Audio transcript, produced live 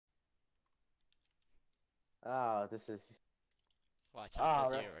Oh, this is. Watch out,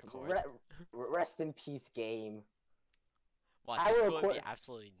 Oh, does it record? rest in peace, game. Watch, I this will would be record.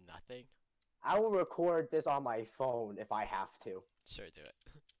 absolutely nothing. I will record this on my phone if I have to. Sure, do it.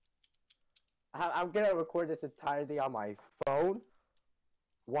 I'm gonna record this entirely on my phone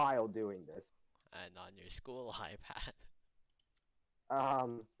while doing this. And on your school iPad.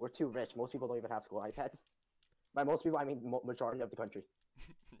 We're too rich. Most people don't even have school iPads. By most people, I mean majority of the country.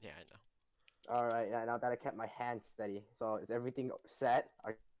 Yeah, I know. All right, now that I kept my hand steady, so is everything set?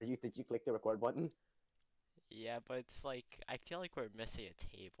 Did you click the record button? Yeah, but it's like, I feel like we're missing a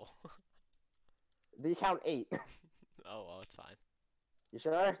table. Do you count 8? Oh, well, it's fine. You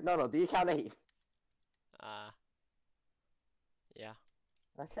sure? No. Do you count 8? Uh, yeah.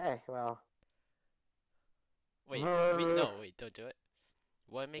 Okay, well. Wait, no, wait, don't do it.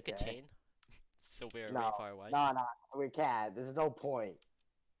 Want to make a Okay. chain? So we're way No, far away? no, we can't. There's no point.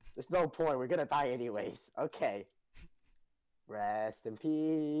 There's no point. We're gonna die anyways. Okay. Rest in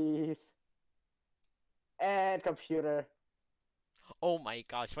peace. And computer. Oh my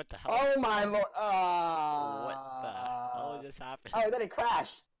gosh, what the hell? Oh my lord. What the hell just happened? Oh, it didn't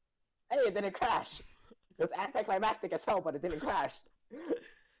crash. Hey, it didn't crash. It was anticlimactic as hell, but it didn't crash.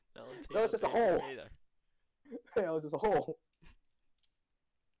 No, It was just a hole. later. It was just a hole.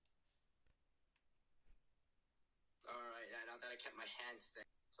 Alright, now that I kept my hand steady,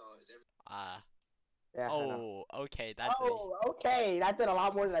 so is everything. Yeah, I know. Oh, okay, that's Oh, okay. That did a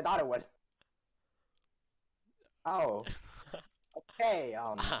lot more than I thought it would. Oh, okay.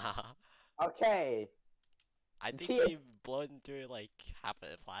 Okay. I The think we've blown through like half of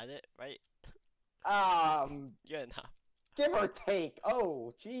the planet, right? Um, Good enough. give or take.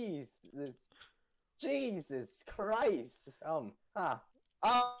 Oh, Jesus Christ. Oh,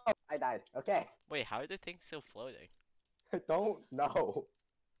 I died. Okay. Wait, how are the things still floating? I don't know.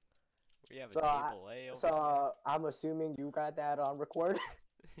 We have a So, I, table way over so I'm assuming you got that on record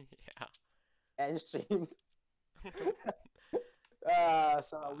here. Yeah. and streamed. Yeah, it's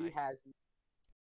So we fine. had